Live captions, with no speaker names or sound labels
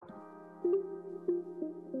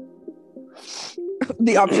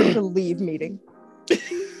The option to leave meeting.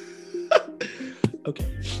 Okay.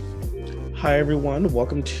 Hi, everyone.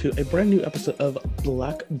 Welcome to a brand new episode of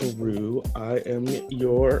Black Brew. I am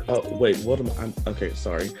your... Oh, wait. What am I? Okay,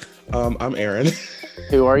 sorry. I'm Aaron.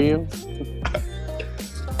 Who are you?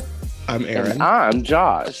 I'm Aaron. And I'm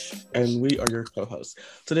Josh. And we are your co-hosts.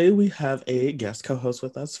 Today, we have a guest co-host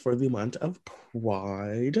with us for the month of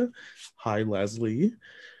Pride. Hi, Leslie.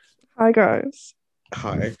 Hi, guys.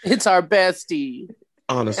 Hi. It's our bestie.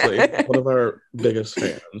 Honestly, one of our biggest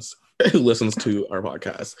fans who listens to our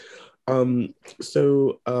podcast.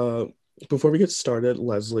 Before we get started,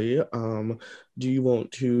 Leslie, do you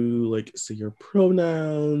want to say your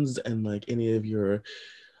pronouns and any of your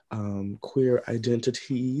queer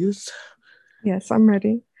identities? Yes, I'm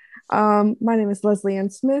ready. My name is Leslie Ann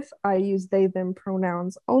Smith. I use they, them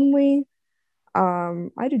pronouns only.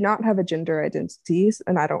 I do not have a gender identity,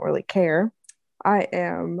 and I don't really care. I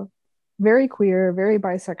am very queer, very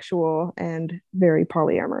bisexual, and very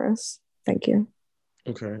polyamorous. Thank you.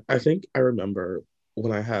 Okay. I think I remember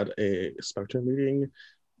when I had a Spectrum meeting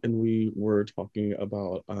and we were talking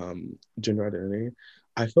about gender identity.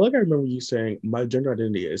 I feel like I remember you saying, my gender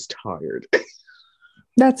identity is tired.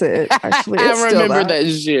 That's it, actually. I remember that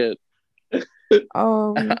shit.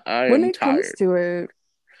 When it comes to it,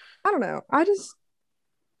 I don't know. I just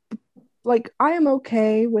I am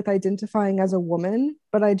okay with identifying as a woman,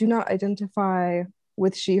 but I do not identify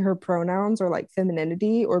with she, her pronouns or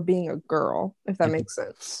femininity or being a girl, if that makes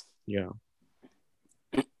sense. Yeah.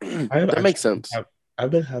 That makes sense.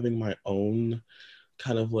 I've been having my own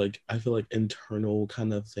kind of I feel internal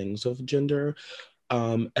kind of things of gender.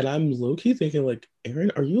 And I'm low-key thinking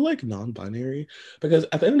Aaron, are you non-binary? Because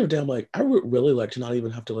at the end of the day, I'm I would really like to not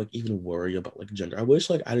even have to even worry about gender. I wish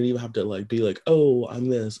I didn't even have to be oh, I'm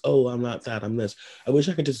this, oh, I'm not that, I'm this. I wish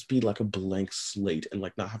I could just be a blank slate and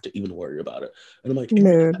not have to even worry about it. And I'm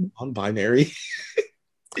Aaron, non-binary.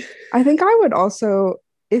 I think I would also,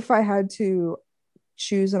 if I had to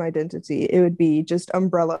choose an identity, it would be just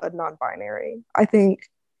umbrella non-binary. I think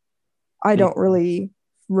I don't really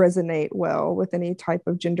resonate well with any type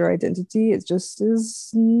of gender identity. It just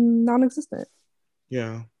is non-existent.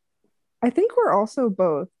 Yeah. I think we're also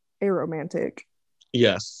both aromantic.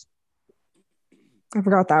 Yes. I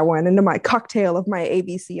forgot that one. Into my cocktail of my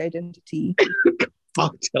ABC identity.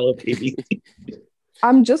 Cocktail of ABC.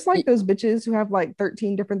 I'm just like those bitches who have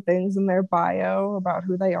 13 different things in their bio about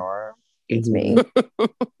who they are. It's me.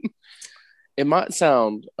 It might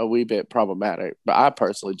sound a wee bit problematic, but I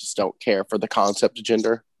personally just don't care for the concept of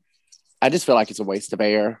gender. I just feel like it's a waste of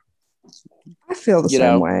air. I feel the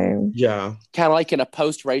same way. Yeah. Kind of like in a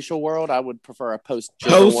post-racial world, I would prefer a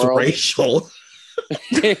post-gender world. Post-racial?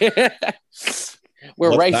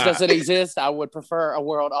 Where race doesn't exist, I would prefer a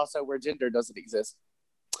world also where gender doesn't exist.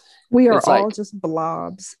 We are all just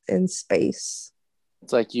blobs in space.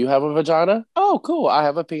 It's you have a vagina? Oh, cool. I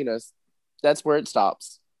have a penis. That's where it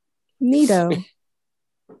stops. Neato.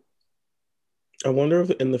 I wonder if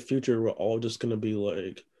in the future we're all just gonna be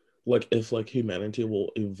if humanity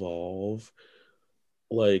will evolve,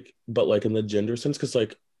 but in the gender sense, because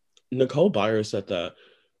Nicole Byer said that,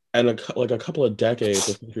 and a couple of decades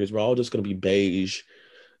or centuries, we're all just gonna be beige.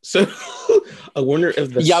 So I wonder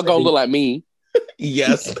if y'all gonna look like me.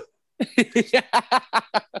 Yes.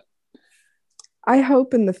 I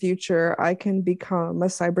hope in the future I can become a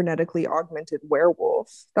cybernetically augmented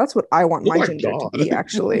werewolf. That's what I want my gender to be,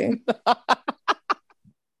 actually.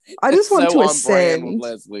 I just want to ascend.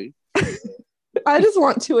 Leslie. I just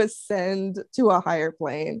want to ascend to a higher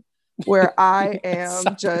plane where I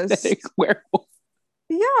am just werewolf.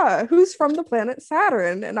 Yeah, who's from the planet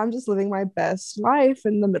Saturn, and I'm just living my best life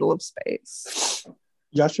in the middle of space.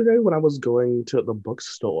 Yesterday, when I was going to the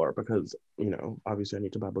bookstore, because, obviously I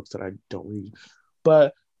need to buy books that I don't read,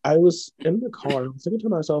 but I was in the car, I was thinking to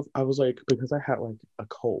myself, I was because I had a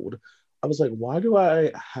cold, I was why do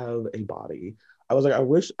I have a body? I was I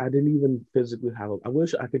wish I didn't even physically have I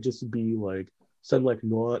wish I could just be some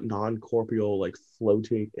non-corporeal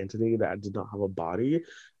floating entity that did not have a body,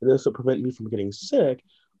 and this would prevent me from getting sick,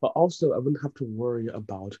 but also I wouldn't have to worry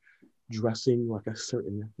about dressing a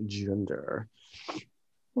certain gender.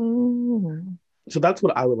 Mm. So that's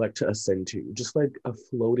what I would like to ascend to, just a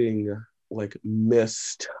floating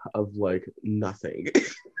mist of nothing. Okay.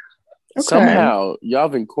 Somehow y'all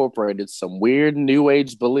have incorporated some weird new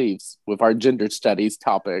age beliefs with our gender studies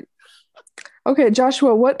topic. Okay,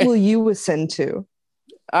 Joshua, what will you ascend to?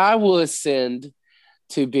 I will ascend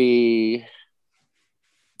to be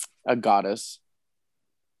a goddess,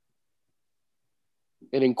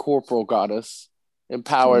 an incorporeal goddess,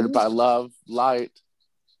 empowered by love, light,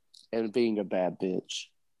 and being a bad bitch.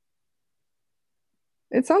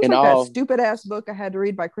 It sounds like that stupid ass book I had to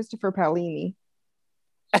read by Christopher Paolini.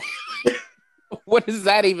 What is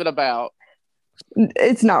that even about?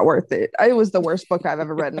 It's not worth it. It was the worst book I've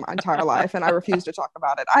ever read in my entire life, and I refuse to talk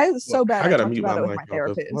about it. I was so bad. I gotta mute my mic with my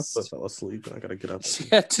therapist. My foot fell asleep, and I gotta get up.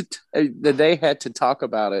 They had to talk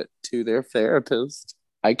about it to their therapist.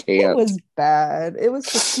 I can't. It was bad. It was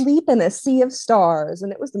to sleep in a sea of stars,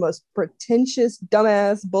 and it was the most pretentious,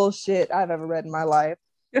 dumbass bullshit I've ever read in my life.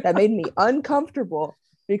 That made me uncomfortable.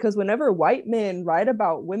 Because whenever white men write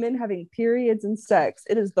about women having periods and sex,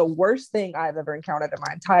 it is the worst thing I've ever encountered in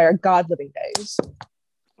my entire God-living days.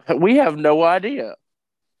 We have no idea.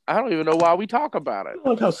 I don't even know why we talk about it. I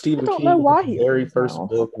like how Stephen King's very first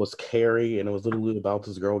book was Carrie, and it was literally about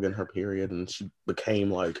this girl getting her period, and she became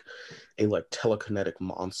like a telekinetic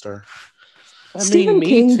monster. Stephen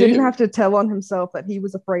King didn't have to tell on himself that he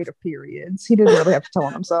was afraid of periods. He didn't really have to tell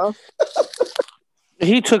on himself.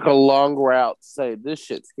 He took a long route to say, this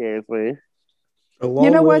shit scares me. You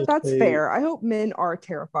know what? That's fair. I hope men are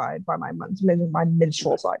terrified by my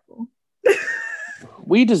menstrual cycle.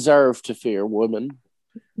 We deserve to fear women.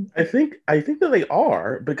 I think that they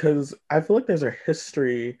are, because I feel like there's a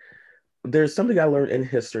history. There's something I learned in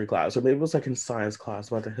history class, or maybe it was in science class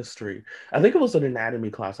about the history. I think it was an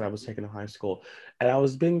anatomy class that I was taking in high school, and I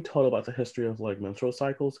was being told about the history of menstrual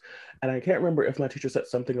cycles, and I can't remember if my teacher said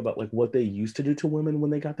something about what they used to do to women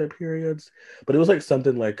when they got their periods, but it was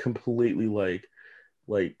something completely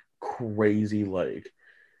crazy,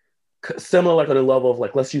 similar on the level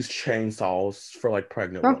of let's use chainsaws for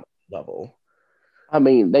pregnant women level. I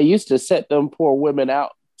mean, they used to set them poor women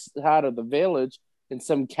outside of the village in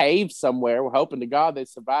some cave somewhere. We're hoping to God they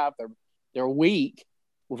survive their week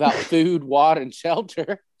without food, water, and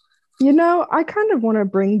shelter. I kind of want to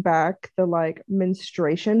bring back the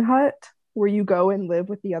menstruation hut where you go and live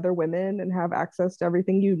with the other women and have access to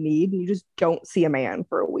everything you need, and you just don't see a man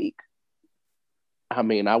for a week. I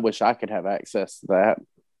mean, I wish I could have access to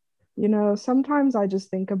that. Sometimes I just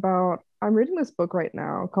think about, I'm reading this book right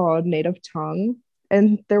now called Native Tongue,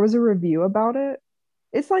 and there was a review about it.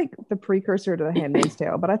 It's like the precursor to The Handmaid's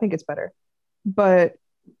Tale, but I think it's better. But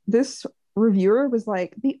this reviewer was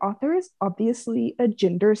like, the author is obviously a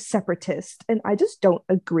gender separatist, and I just don't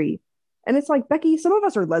agree. And it's like, Becky, some of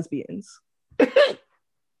us are lesbians.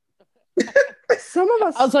 Some of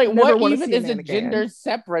us. I was like, what even is a gender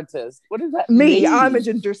separatist? What does that mean? I'm a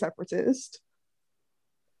gender separatist.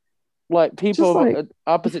 People of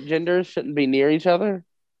opposite genders shouldn't be near each other?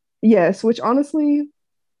 Yes, which honestly,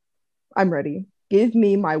 I'm ready. Give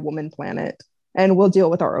me my woman planet, and we'll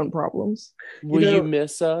deal with our own problems. Will you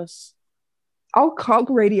miss us? I'll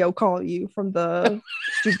radio call you from the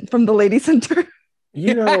lady center.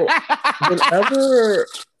 Whenever.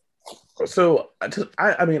 So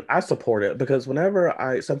I mean, I support it, because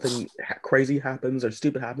whenever something crazy happens or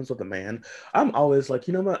stupid happens with a man, I'm always like,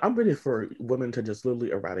 you know what? I'm ready for women to just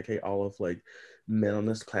literally eradicate all of men on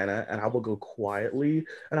this planet, and I will go quietly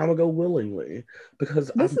and I will go willingly,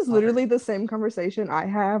 because this is literally the same conversation I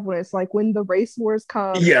have when it's when the race wars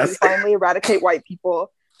come. Yes. And we finally eradicate white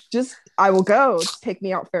people. I will go. Take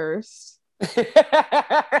me out first.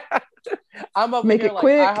 I'm over here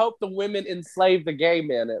quick. I hope the women enslave the gay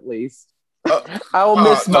men at least. I will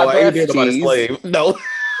miss my besties. No.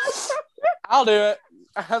 I'll do it.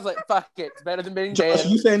 I was like, fuck it. It's better than being dead.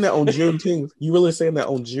 You saying that on Juneteenth? You really saying that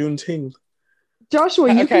on Juneteenth?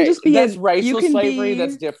 Joshua, you can just be that's racial slavery.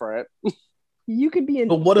 That's different. You could be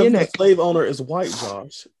But what if the slave owner is white,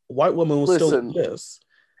 Josh? White women will still do this.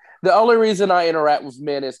 The only reason I interact with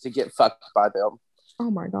men is to get fucked by them.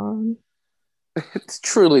 Oh my God. It's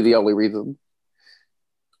truly the only reason.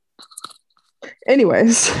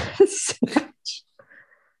 Anyways.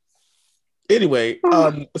 Anyway,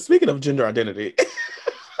 speaking of gender identity,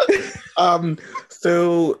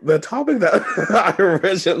 so the topic that I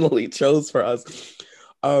originally chose for us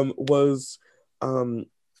was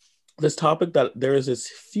this topic that there is this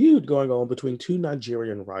feud going on between two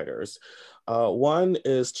Nigerian writers. One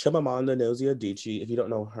is Chimamanda Ngozi Adichie. If you don't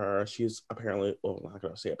know her, she's apparently, well, I'm not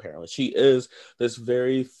going to say apparently, she is this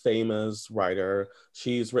very famous writer.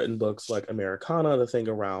 She's written books like Americana, The Thing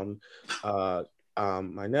Around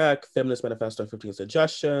My Neck, Feminist Manifesto, 15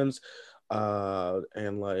 Suggestions,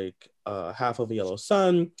 and Half of a Yellow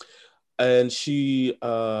Sun. And she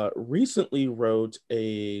recently wrote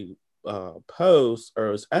a post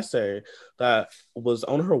or essay that was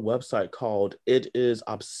on her website called "It Is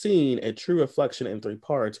Obscene: A True Reflection in 3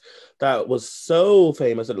 Parts," that was so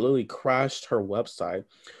famous that it literally crashed her website,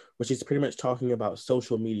 where she's pretty much talking about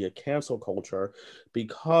social media cancel culture,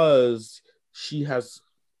 because she has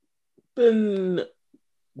been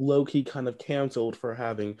low-key kind of canceled for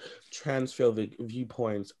having transphobic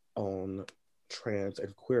viewpoints on trans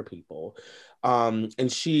and queer people.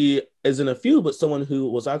 And she isn't a few, but someone who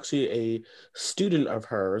was actually a student of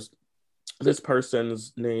hers. This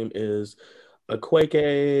person's name is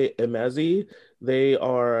Akweke Emezi. They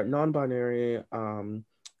are non-binary,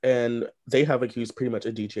 and they have accused pretty much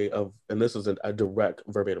Adichie of, and this is a direct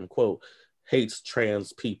verbatim quote, hates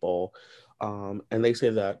trans people. And they say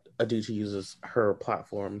that Adichie uses her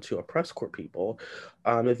platform to oppress queer people.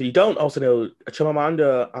 If you don't also know,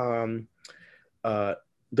 Chimamanda,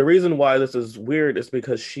 the reason why this is weird is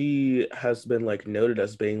because she has been like noted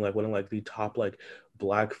as being like one of like the top like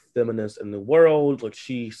Black feminists in the world. Like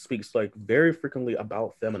she speaks like very frequently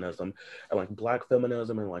about feminism and like Black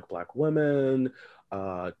feminism and like Black women,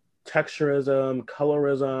 texturism,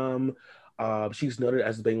 colorism. She's noted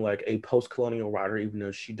as being like a post-colonial writer, even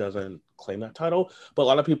though she doesn't claim that title. But a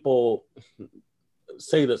lot of people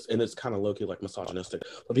say this, and it's kind of low-key like misogynistic,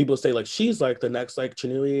 but people say like she's like the next like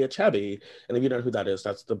Chinua Achebe, and if you don't know who that is,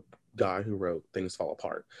 that's the guy who wrote Things Fall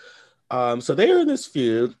Apart. So they are in this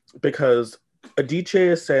feud because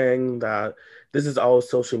Adichie is saying that this is all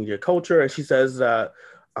social media culture, and she says that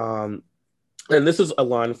and this is a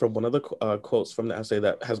line from one of the quotes from the essay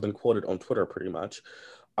that has been quoted on Twitter pretty much.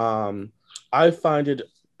 I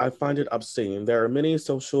find it obscene. There are many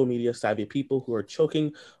social media savvy people who are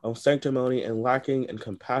choking on sanctimony and lacking in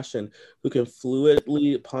compassion, who can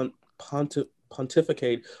fluidly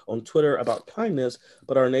pontificate on Twitter about kindness,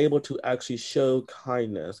 but are unable to actually show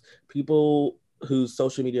kindness. People whose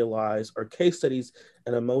social media lies are case studies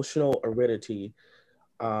in emotional aridity.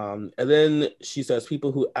 And then she says,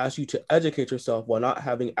 people who ask you to educate yourself while not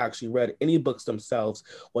having actually read any books themselves,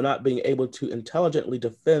 while not being able to intelligently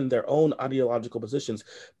defend their own ideological positions,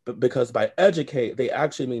 but because by educate, they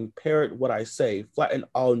actually mean parrot what I say, flatten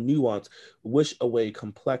all nuance, wish away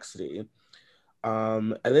complexity.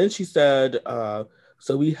 And then she said,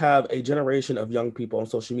 so we have a generation of young people on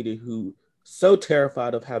social media who so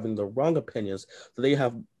terrified of having the wrong opinions that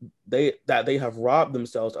they have robbed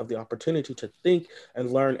themselves of the opportunity to think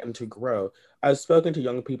and learn and to grow. I've spoken to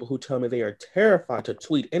young people who tell me they are terrified to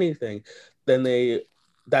tweet anything, then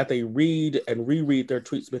that they read and reread their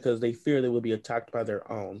tweets because they fear they will be attacked by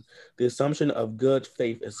their own. The assumption of good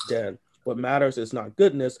faith is dead. What matters is not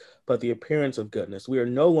goodness, but the appearance of goodness. We are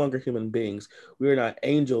no longer human beings. We are not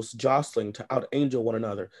angels jostling to out-angel one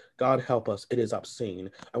another. God help us. It is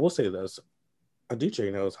obscene. I will say this.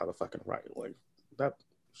 Adichie knows how to fucking write. Like, that,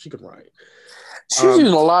 she can write. She's using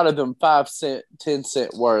a lot of them 5-cent,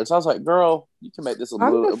 10-cent words. I was like, girl, you can make this a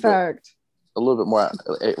little bit more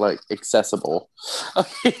like accessible.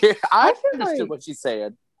 I understood what she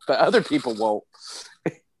said, but other people won't.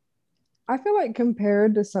 I feel like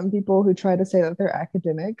compared to some people who try to say that they're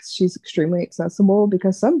academics, she's extremely accessible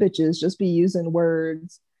because some bitches just be using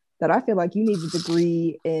words that I feel like you need a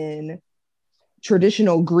degree in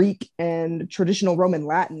traditional Greek and traditional Roman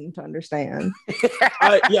Latin to understand.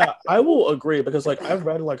 I will agree because like I've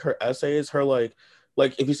read like her essays, her like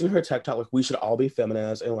if you see her TikTok, like we should all be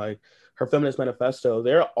feminists, and like her feminist manifesto,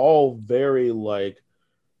 they're all very like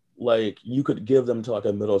you could give them to like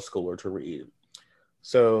a middle schooler to read.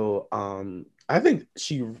 So I think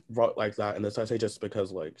she wrote like that in this essay just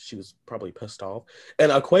because like she was probably pissed off.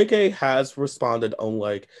 And Akweke has responded on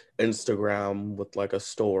like Instagram with like a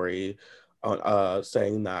story on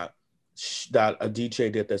saying that that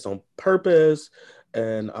Adichie did this on purpose,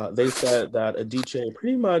 and they said that Adichie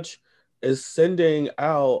pretty much is sending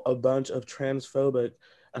out a bunch of transphobic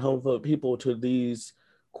and homophobic people to these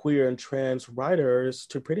queer and trans writers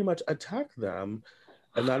to pretty much attack them.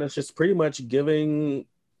 And that is just pretty much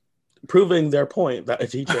proving their point that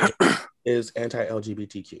Adichie is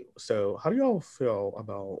anti-LGBTQ. So how do y'all feel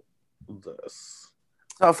about this?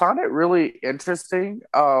 So I find it really interesting.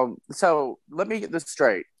 So let me get this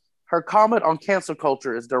straight. Her comment on cancel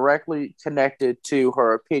culture is directly connected to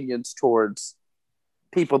her opinions towards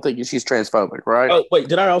people thinking she's transphobic, right? Oh, wait,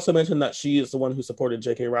 did I also mention that she is the one who supported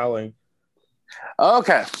J.K. Rowling?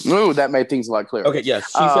 Okay. Ooh, that made things a lot clearer. Okay, yes.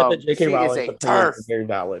 She said that J.K. Rowling's opinion is very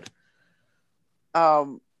valid. I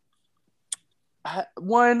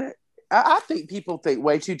think people think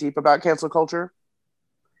way too deep about cancel culture.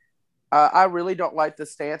 I really don't like the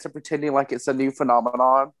stance of pretending like it's a new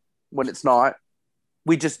phenomenon when it's not.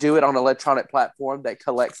 We just do it on an electronic platform that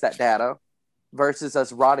collects that data versus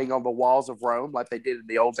us rotting on the walls of Rome like they did in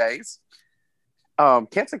the old days.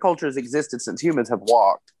 Cancel culture has existed since humans have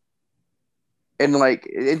walked. And like,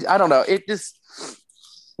 I don't know, it just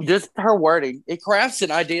her wording, it crafts an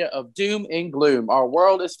idea of doom and gloom. Our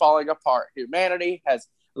world is falling apart. Humanity has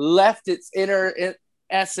left its inner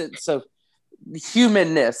essence of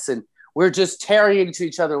humanness and we're just tearing into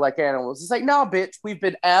each other like animals. It's like, no, bitch, we've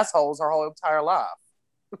been assholes our whole entire life.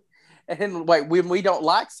 And like when we don't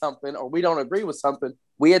like something or we don't agree with something,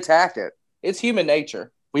 we attack it. It's human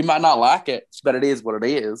nature. We might not like it, but it is what it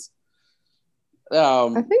is.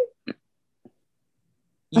 I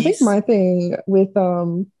think my thing with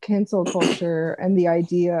cancel culture and the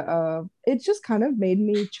idea of it just kind of made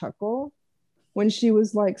me chuckle when she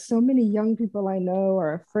was like, so many young people I know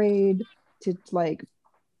are afraid to like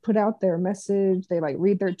put out their message. They like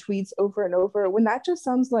read their tweets over and over, when that just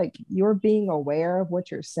sounds like you're being aware of what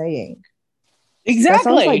you're saying. Exactly. That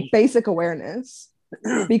sounds like basic awareness,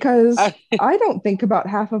 because I don't think about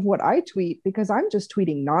half of what I tweet because I'm just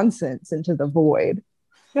tweeting nonsense into the void.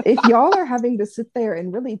 If y'all are having to sit there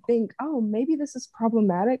and really think, oh, maybe this is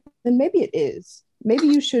problematic, then maybe it is. Maybe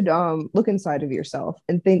you should look inside of yourself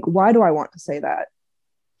and think, why do I want to say that?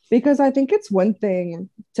 Because I think it's one thing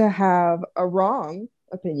to have a wrong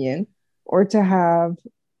opinion or to have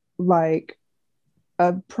like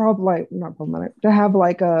a problem, like not problematic, to have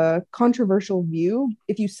like a controversial view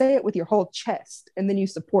if you say it with your whole chest and then you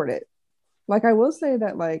support it. Like I will say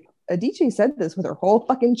that like Adichie said this with her whole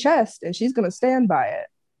fucking chest and she's gonna stand by it.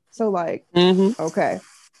 So like, okay.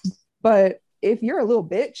 But if you're a little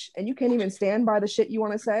bitch and you can't even stand by the shit you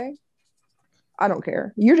want to say, I don't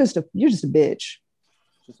care. You're just a bitch.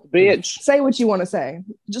 Just a bitch. Say what you want to say.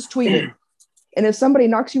 Just tweet it. And if somebody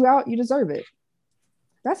knocks you out, you deserve it.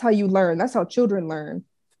 That's how you learn. That's how children learn.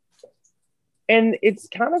 And it's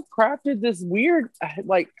kind of crafted this weird,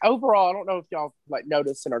 like overall, I don't know if y'all like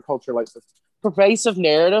notice in our culture, like this pervasive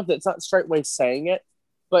narrative that's not straightway saying it,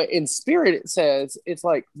 but in spirit it says it's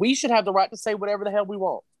like we should have the right to say whatever the hell we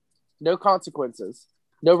want. No consequences,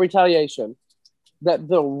 no retaliation. That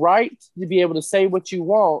the right to be able to say what you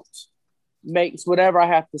want makes whatever I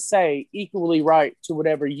have to say equally right to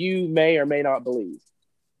whatever you may or may not believe.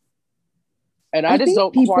 And I just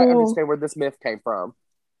don't quite understand where this myth came from.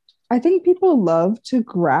 I think people love to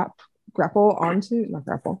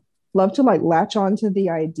love to like latch onto the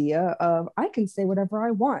idea of I can say whatever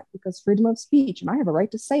I want because freedom of speech and I have a right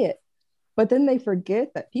to say it. But then they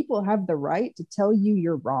forget that people have the right to tell you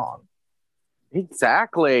you're wrong.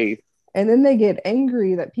 Exactly. And then they get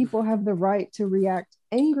angry that people have the right to react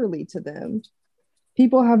angrily to them.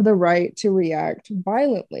 People have the right to react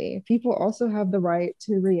violently. People also have the right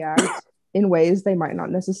to react in ways they might not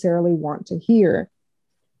necessarily want to hear.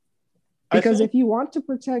 Because if you want to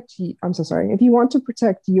protect, if you want to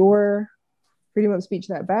protect your freedom of speech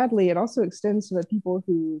that badly, it also extends to the people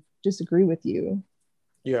who disagree with you.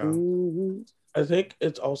 Yeah. Mm-hmm. I think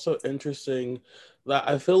it's also interesting that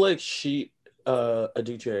I feel like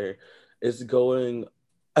Adichie is going,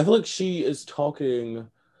 I feel like she is talking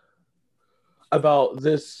about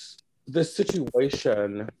this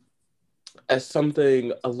situation as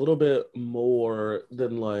something a little bit more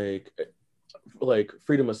than like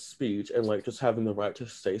freedom of speech and like just having the right to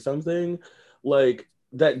say something. Like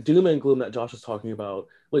that doom and gloom that Josh is talking about,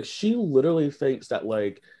 like she literally thinks that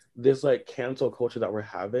like this like cancel culture that we're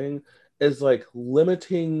having is like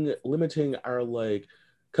limiting our like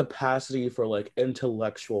capacity for like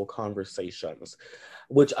intellectual conversations,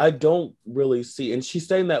 which I don't really see. And she's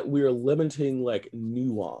saying that we're limiting like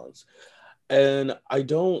nuance, and I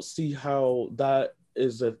don't see how that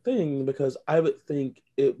is a thing, because I would think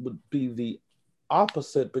it would be the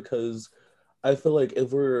opposite, because I feel like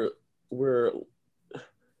if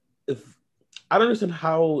if I don't understand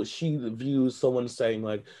how she views someone saying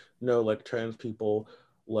like, no, like trans people,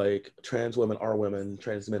 like trans women are women,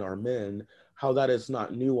 trans men are men, how that is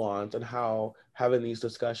not nuanced, and how having these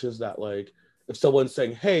discussions that like if someone's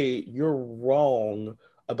saying, hey, you're wrong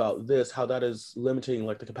about this, how that is limiting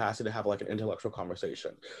like the capacity to have like an intellectual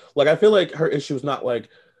conversation. Like I feel like her issue is not like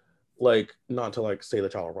not to like say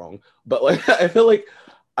that y'all are wrong, but like I feel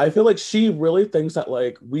like she really thinks that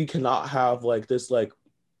like we cannot have like this like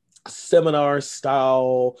seminar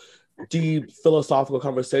style deep philosophical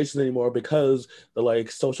conversation anymore, because the like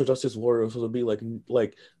social justice warriors will be like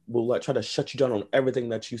will like try to shut you down on everything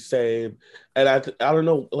that you say. And I don't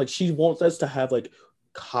know, like she wants us to have like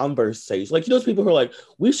conversation, like, you know, those people who are like,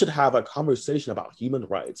 we should have a conversation about human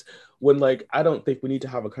rights, when like I don't think we need to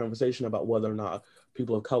have a conversation about whether or not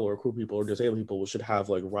people of color or queer people or disabled people should have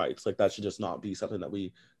like rights. Like that should just not be something that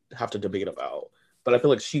we have to debate about. But I feel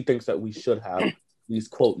like she thinks that we should have these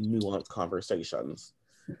quote nuanced conversations.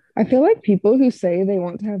 I feel like people who say they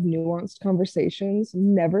want to have nuanced conversations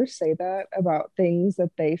never say that about things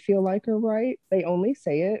that they feel like are right. They only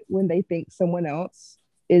say it when they think someone else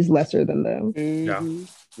is lesser than them. Mm-hmm.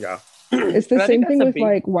 Yeah. It's the same thing with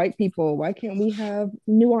like white people. Why can't we have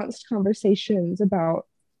nuanced conversations about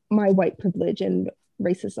my white privilege and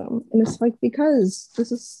racism. And it's like, because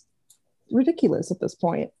this is ridiculous at this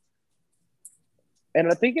point.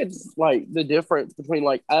 And I think it's like the difference between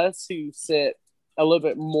like us who sit a little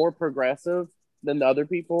bit more progressive than the other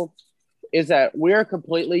people is that we're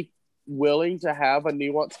completely willing to have a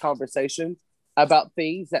nuanced conversation about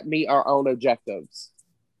things that meet our own objectives.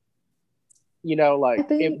 You know, like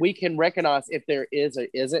if we can recognize if there is or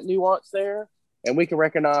isn't nuance there, and we can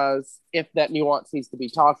recognize if that nuance needs to be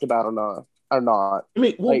talked about or not. I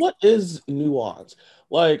mean, well, like, what is nuance?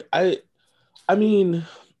 Like, I mean,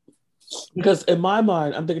 because in my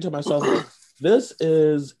mind, I'm thinking to myself, like,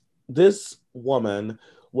 this woman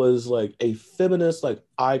was like a feminist like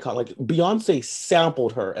icon. Like Beyonce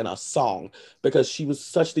sampled her in a song because she was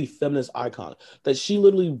such the feminist icon that she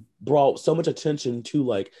literally brought so much attention to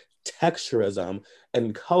like texturism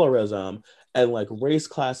and colorism and like race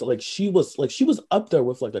class. Like she was up there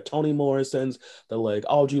with like the Toni Morrisons, the like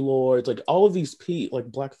Audre Lordes, like all of these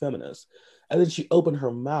like black feminists. And then she opened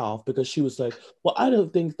her mouth because she was like, well, I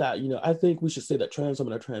don't think that, you know, I think we should say that trans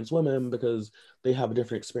women are trans women because they have a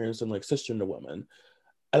different experience than like cisgender women.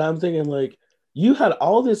 And I'm thinking like, you had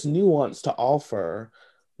all this nuance to offer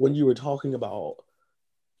when you were talking about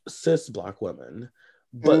cis black women,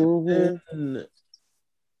 but then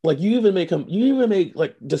like you even make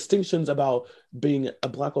like distinctions about being a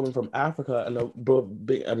black woman from Africa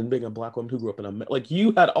and being a black woman who grew up in America. Like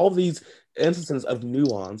you had all these instances of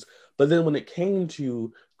nuance, but then when it came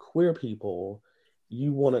to queer people,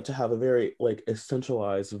 you wanted to have a very like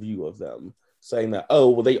essentialized view of them, saying that, oh,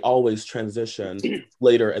 well, they always transition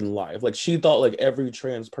later in life. Like she thought like every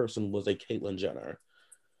trans person was a Caitlyn Jenner.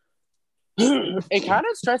 It kind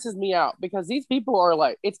of stresses me out because these people are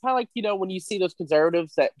like, it's kind of like, you know, when you see those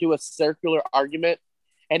conservatives that do a circular argument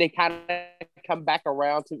and they kind of come back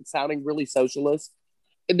around to sounding really socialist.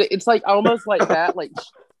 It's like almost like that. Like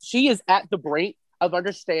she is at the brink of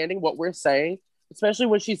understanding what we're saying, especially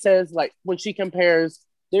when she says, like, when she compares,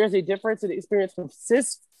 there's a difference in the experience of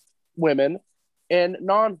cis women and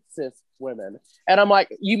non-cis women. And I'm like,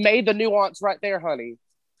 you made the nuance right there, honey.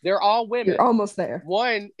 They're all women. You're almost there.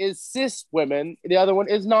 One is cis women. The other one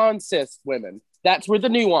is non-cis women. That's where the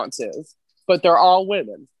nuance is. But they're all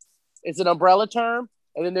women. It's an umbrella term,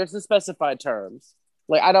 and then there's the specified terms.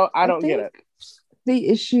 Like I don't get it. The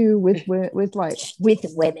issue with women,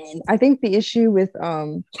 I think the issue with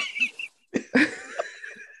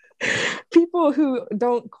people who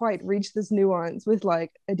don't quite reach this nuance with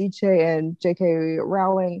like Adichie and J.K.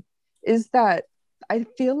 Rowling is that I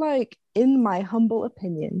feel like, in my humble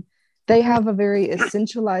opinion, they have a very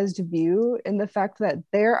essentialized view in the fact that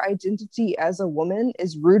their identity as a woman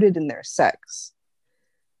is rooted in their sex.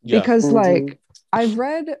 Yeah. Because like I've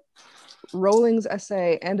read Rowling's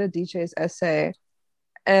essay and Adichie's essay,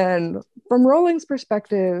 and from Rowling's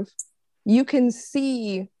perspective, you can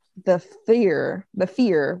see the fear,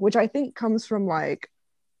 which I think comes from like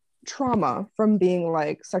trauma from being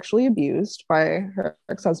like sexually abused by her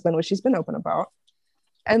ex-husband, which she's been open about.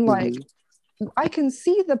 And like, I can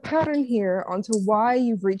see the pattern here onto why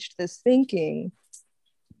you've reached this thinking,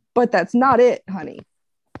 but that's not it, honey.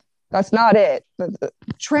 That's not it. The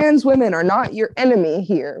trans women are not your enemy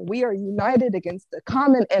here. We are united against the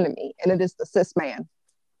common enemy, and it is the cis man.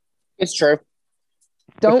 It's true.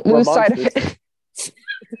 Don't lose sight of it.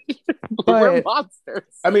 We're monsters.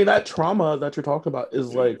 I mean, that trauma that you're talking about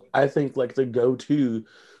is like, I think like the go-to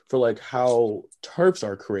for like how TERFs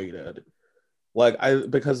are created. Like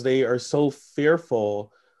because they are so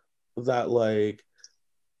fearful that like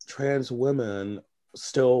trans women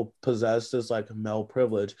still possess this like male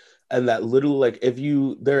privilege, and that literally like if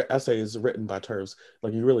you their essays written by TERFs,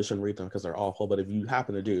 like you really shouldn't read them because they're awful, but if you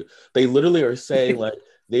happen to do, they literally are saying like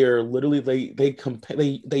they are literally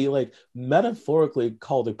they like metaphorically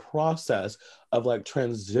call the process of like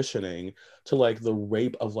transitioning to like the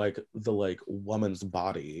rape of like the like woman's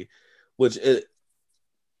body, which it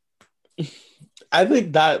I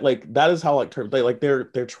think that like that is how like they like their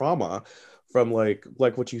trauma from like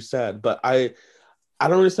what you said, but I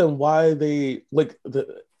don't understand why they like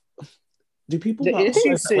do people not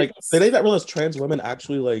realize that, like do they not realize trans women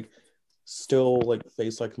actually like still like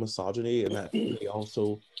face like misogyny and that they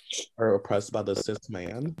also are oppressed by the cis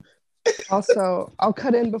man? Also, I'll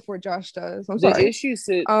cut in before Josh does. I'm sorry. The issue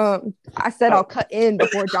sits. I said I'll cut in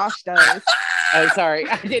before Josh does. Oh, sorry,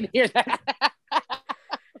 I didn't hear that.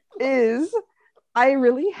 Is I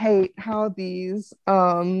really hate how these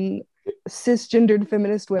cisgendered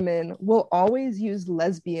feminist women will always use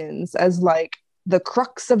lesbians as like the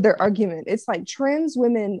crux of their argument. It's like trans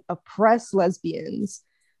women oppress lesbians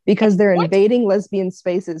because they're invading lesbian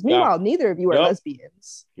spaces. Meanwhile, neither of you are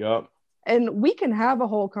lesbians. Yep. And we can have a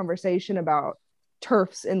whole conversation about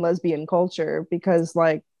TERFs in lesbian culture because,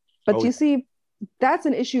 like, but you see, that's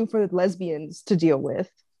an issue for lesbians to deal with.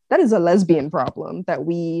 That is a lesbian problem that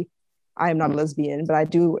I am not a lesbian, but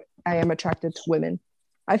I am attracted to women.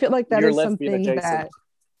 I feel like that You're is lesbian something adjacent. that,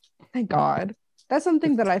 thank God, that's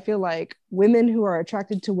something that I feel like women who are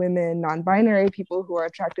attracted to women, non-binary people who are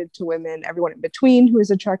attracted to women, everyone in between who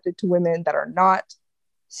is attracted to women that are not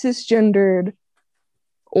cisgendered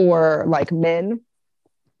or like men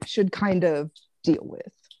should kind of deal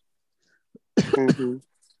with. Mm-hmm.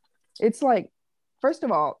 It's like, first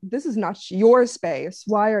of all, this is not your space.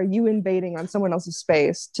 Why are you invading on someone else's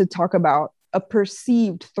space to talk about a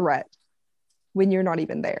perceived threat when you're not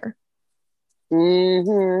even there?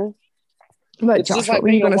 Mm-hmm. But It's Josh, just what like were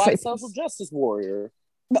you being a going to say? white social justice warrior.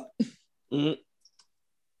 Mm.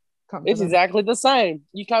 It's exactly the same.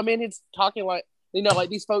 You come in, it's talking like, like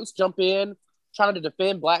these folks jump in trying to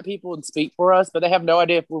defend Black people and speak for us, but they have no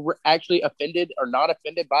idea if we're actually offended or not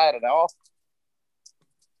offended by it at all.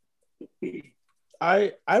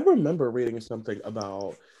 I remember reading something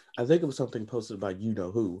about, I think it was something posted by you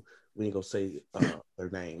know who. We ain't gonna say their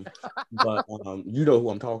name, but you know who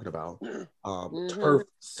I'm talking about. TERF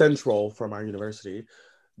Central from our university.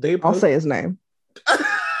 I'll say his name.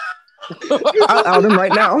 I'll out him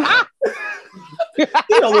right now.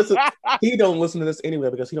 He don't listen to this anyway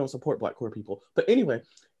because he don't support Black queer people. But anyway,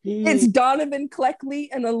 it's Donovan Cleckley,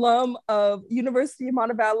 an alum of University of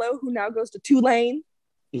Montevallo, who now goes to Tulane.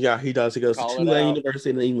 Yeah, he does. He goes to Tulane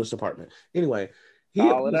University in the English department. Anyway, he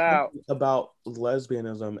was talking about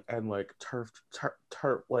lesbianism and like TERF,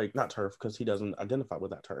 like not TERF because he doesn't identify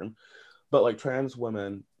with that term, but like trans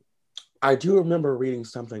women. I do remember reading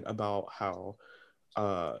something about how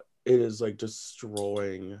it is like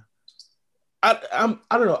destroying. I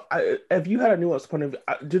don't know. If you had a nuanced point of view,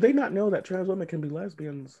 do they not know that trans women can be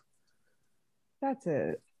lesbians? That's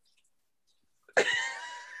it.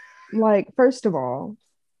 Like, first of all,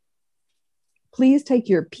 please take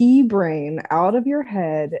your pea brain out of your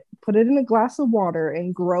head, put it in a glass of water,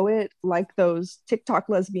 and grow it like those TikTok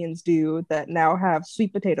lesbians do that now have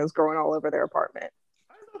sweet potatoes growing all over their apartment.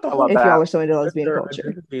 If y'all are so into lesbian culture.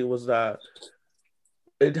 Identity was that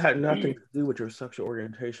it had nothing to do with your sexual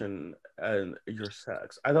orientation and your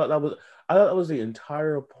sex. I thought that was the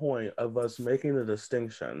entire point of us making the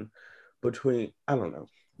distinction between, I don't know.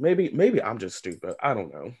 Maybe I'm just stupid. I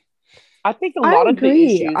don't know. I think a lot of the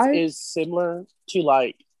issues is similar to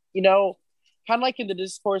like, kind of like in the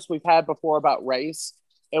discourse we've had before about race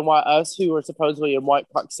and why us who are supposedly in white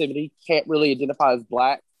proximity can't really identify as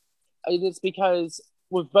Black. It's because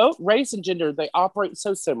with both race and gender, they operate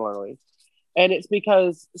so similarly. And it's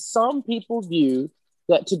because some people view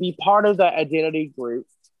that to be part of that identity group,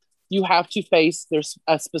 you have to face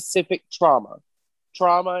a specific trauma.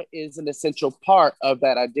 Trauma is an essential part of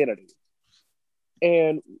that identity.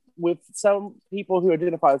 And with some people who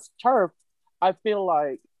identify as TERF, I feel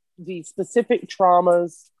like the specific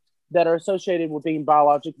traumas that are associated with being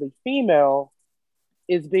biologically female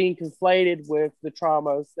is being conflated with the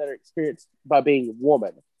traumas that are experienced by being a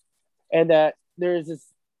woman. And that there is this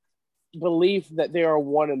belief that they are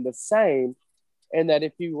one and the same, and that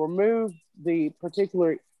if you remove the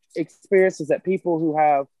particular experiences that people who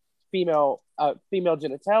have female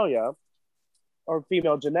genitalia or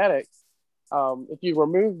female genetics, if you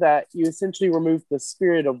remove that, you essentially remove the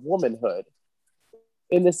spirit of womanhood.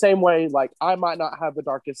 In the same way, like I might not have the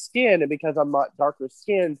darkest skin, and because I'm not darker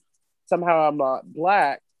skinned, somehow I'm not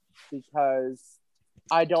Black because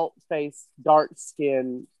I don't face dark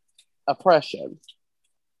skin oppression.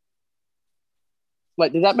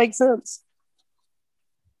 Like, did that make sense?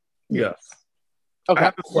 Yes. Okay. I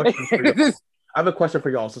have a question for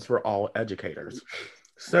y'all since we're all educators.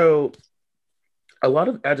 So, a lot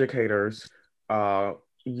of educators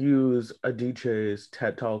use Adichie's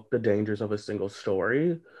TED Talk, "The Dangers of a Single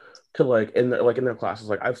Story," to like in their classes.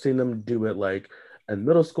 Like I've seen them do it like in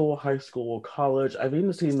middle school, high school, college. I've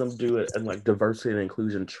even seen them do it in like diversity and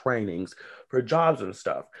inclusion trainings for jobs and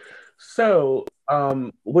stuff. So,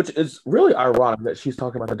 which is really ironic that she's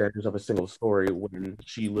talking about the dangers of a single story when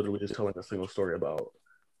she literally is telling a single story about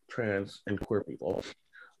trans and queer people.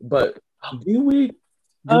 But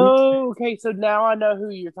okay. So now I know who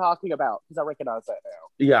you're talking about because I recognize that now.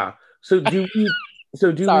 Yeah. So do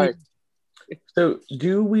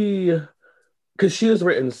we? Because she has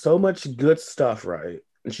written so much good stuff, right?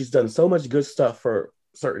 And she's done so much good stuff for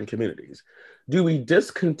certain communities. Do we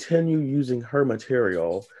discontinue using her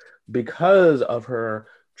material because of her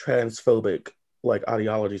transphobic like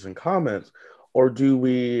ideologies and comments, or do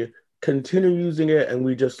we continue using it and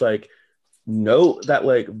we just like note that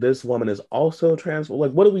like this woman is also trans?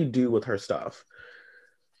 Like, what do we do with her stuff?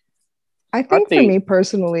 I I think for think me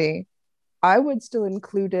personally, I would still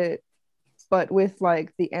include it, but with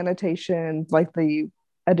like the annotation, like the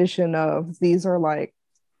addition of these are like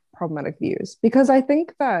problematic views. Because I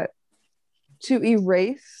think that to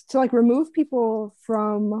like remove people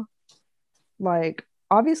from like,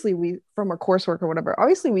 obviously we from a coursework or whatever,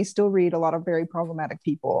 obviously we still read a lot of very problematic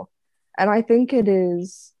people. And I think it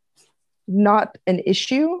is not an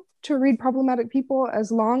issue to read problematic people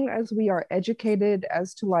as long as we are educated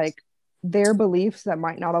as to like their beliefs that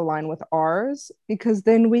might not align with ours, because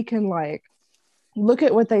then we can like look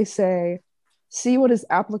at what they say, see what is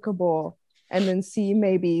applicable, and then see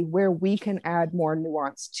maybe where we can add more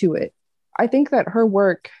nuance to it. I think that her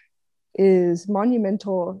work is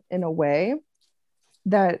monumental in a way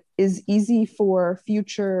that is easy for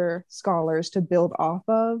future scholars to build off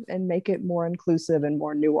of and make it more inclusive and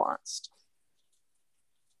more nuanced.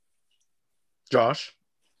 Josh?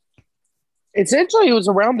 essentially it was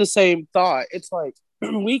around the same thought. It's like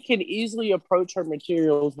we can easily approach her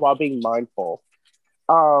materials while being mindful.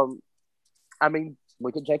 Um, I mean,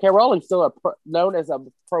 look at J.K. Rowling, still known as a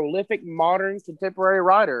prolific modern contemporary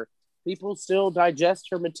writer. People still digest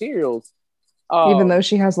her materials. Even though Um,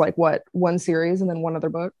 she has like what, one series and then one other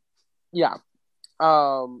book. yeah.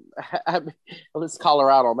 Let's call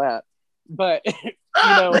her out on that. But you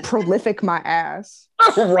know, Prolific my ass.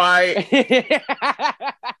 Right.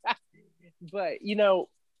 but you know,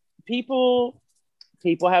 people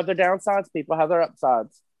have their downsides, people have their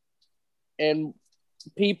upsides, and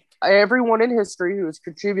everyone in history who has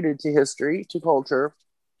contributed to history, to culture,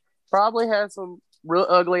 probably has some real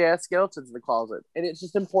ugly ass skeletons in the closet, and it's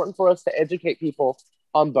just important for us to educate people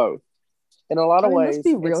on both. In a lot I of mean, let's ways, be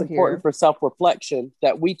it's real important here. for self-reflection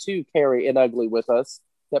that we too carry an ugly with us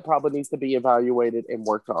that probably needs to be evaluated and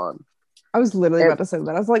worked on. I was literally And about to say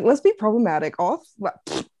that. I was like, let's be problematic.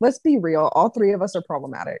 Let's be real. All three of us are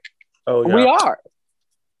problematic. Oh yeah. we are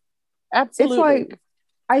It's absolutely. like,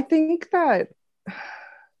 I think that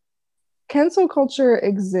cancel culture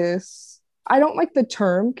exists. I don't like the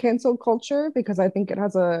term cancel culture because I think it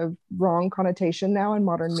has a wrong connotation now in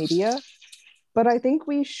modern media. But I think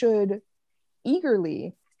we should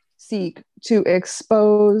eagerly seek to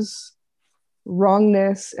expose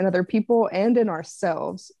wrongness in other people and in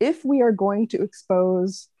ourselves. If we are going to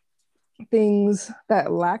expose things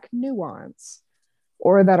that lack nuance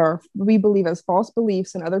or that are we believe as false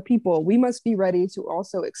beliefs in other people, we must be ready to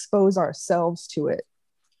also expose ourselves to it.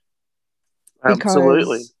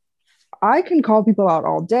 Absolutely. Because I can call people out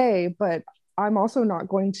all day, but I'm also not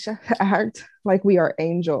going to act like we are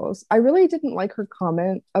angels. I really didn't like her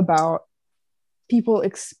comment about people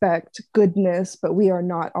expect goodness, but we are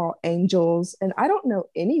not all angels. And I don't know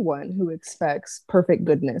anyone who expects perfect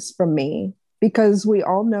goodness from me, because we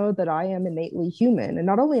all know that I am innately human. And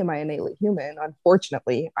not only am I innately human,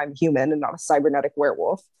 unfortunately, I'm human and not a cybernetic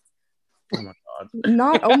werewolf. Oh my god.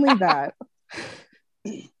 Not only that,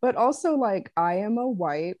 but also like I am a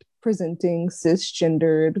white, presenting,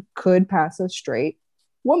 cisgendered, could pass a straight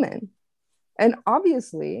woman. And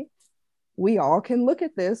obviously, we all can look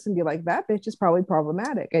at this and be like, that bitch is probably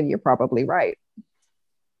problematic. And you're probably right.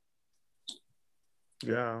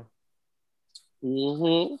 Yeah.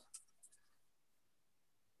 Mm-hmm.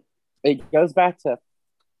 It goes back to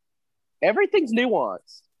everything's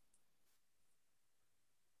nuanced.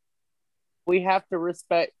 We have to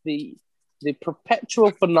respect the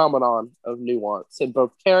perpetual phenomenon of nuance in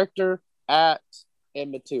both character, act,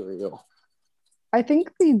 and material. I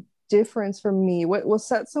think the difference for me, what will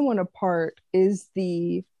set someone apart is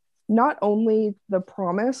the not only the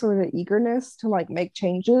promise or the eagerness to like make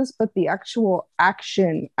changes, but the actual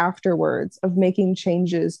action afterwards of making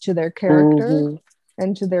changes to their character Mm-hmm.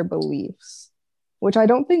 and to their beliefs, which I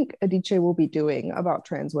don't think Adichie will be doing about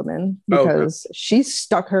trans women Oh no. because she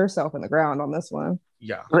stuck herself in the ground on this one.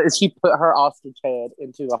 Yeah. She put her ostrich head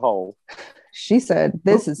into the hole. She said,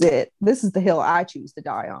 "This is it. This is the hill I choose to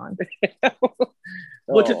die on."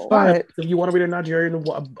 Which is Oh. fine. But If you want to read a Nigerian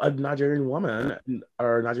woman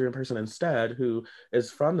or a Nigerian person instead who is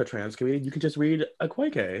from the trans community, you can just read a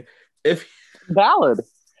Kweke. If Valid.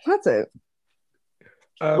 that's it.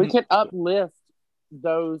 We can uplift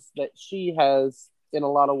those that she has, in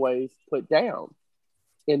a lot of ways, put down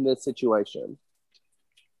in this situation.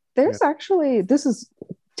 There's actually, this is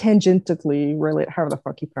tangentially related, however the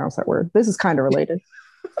fuck you pronounce that word. This is kind of related.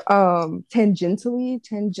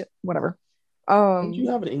 Whatever. don't you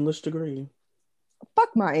have an English degree?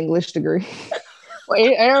 Fuck my English degree. Well,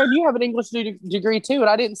 Aaron, you have an English degree too, and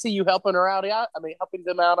I didn't see you helping her out. I mean, helping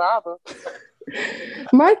them out either.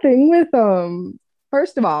 My thing with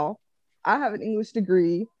first of all, I have an English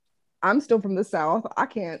degree. I'm still from the South. I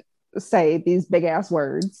can't say these big ass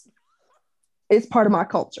words. It's part of my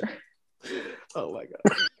culture. Oh my God.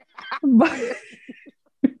 But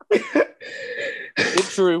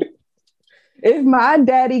It's true. if my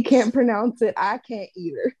daddy can't pronounce it, I can't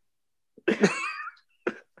either.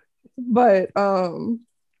 But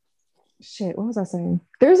shit, what was I saying?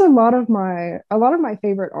 There's a lot of my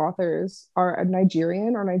favorite authors are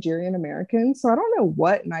Nigerian or Nigerian American. So I don't know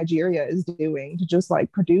what Nigeria is doing to just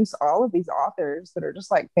like produce all of these authors that are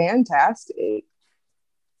just like fantastic.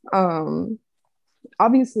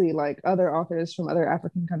 Obviously, like other authors from other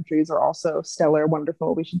African countries are also stellar,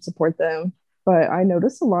 wonderful. We should support them. But I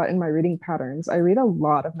notice a lot in my reading patterns. I read a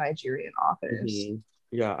lot of Nigerian authors. Mm-hmm.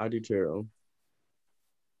 Yeah, I do too.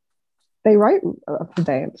 They write,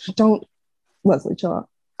 they don't, Leslie, chill out.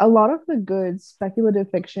 A lot of the good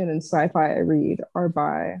speculative fiction and sci-fi I read are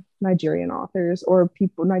by Nigerian authors or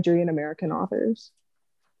people, Nigerian American authors.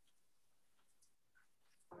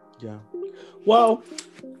 Yeah. Well,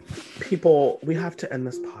 people, we have to end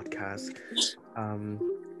this podcast.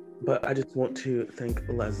 But I just want to thank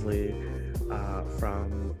Leslie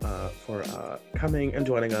for coming and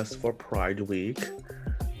joining us for Pride Week.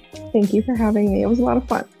 Thank you for having me. It was a lot of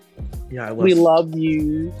fun. Yeah, it was. We love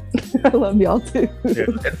you. I love y'all too.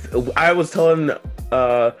 I was telling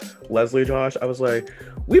Leslie, Josh, I was like,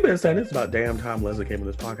 we've been saying this about damn time Leslie came to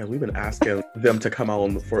this podcast. We've been asking them to come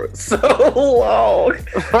on for so long.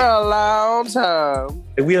 For a long time.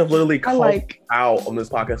 And we have literally called out on this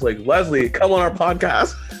podcast, like, Leslie, come on our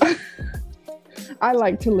podcast. I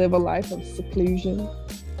like to live a life of seclusion.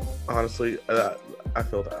 Honestly, I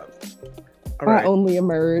feel that. All right. I only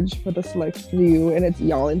emerge for the select few, and it's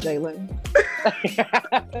y'all and Jalen.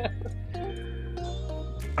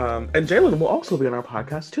 And Jalen will also be on our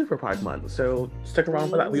podcast too for Pride Month, so stick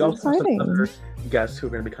around for that. We also have some other guests who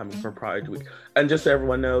are going to be coming for Pride Week. And just so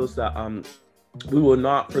everyone knows that we will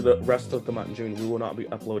not, for the rest of the month in June, we will not be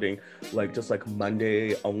uploading just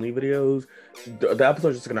Monday only videos. The episodes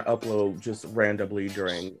are just going to upload just randomly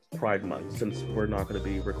during Pride Month, since we're not going to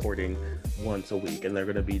be recording once a week, and they're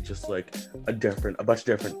going to be just a bunch of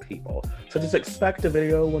different people. So just expect a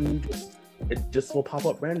video when it just will pop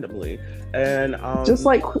up randomly. And just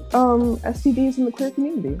like STDs in the queer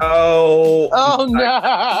community. Oh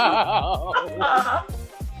no.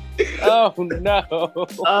 Oh no.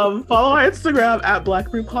 Follow our Instagram at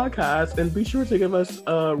Black Brew Podcast, and be sure to give us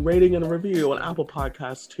a rating and a review on Apple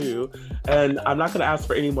Podcasts too. And I'm not going to ask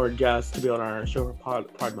for any more guests to be on our show for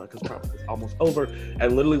Pride Month, because Pride Month is almost over.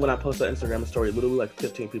 And literally when I post that Instagram story, literally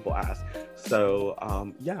 15 people asked. So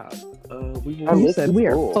we will. You said we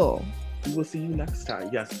are full. We will see you next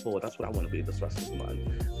time. Yes, full. That's what I want to be this rest of the month.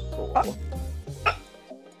 Full.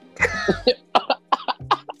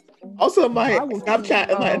 Also, my Snapchat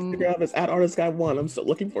and my Instagram is @artistguy1. I'm still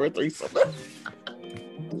looking for a threesome.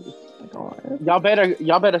 Y'all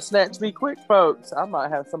better snatch me quick, folks. I might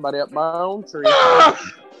have somebody up my own tree. I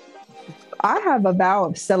have a vow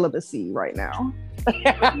of celibacy right now.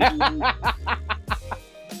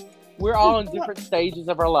 We're all in different stages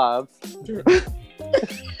of our lives.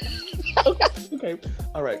 Okay.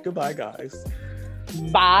 All right. Goodbye, guys.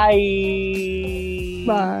 Bye.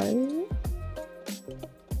 Bye.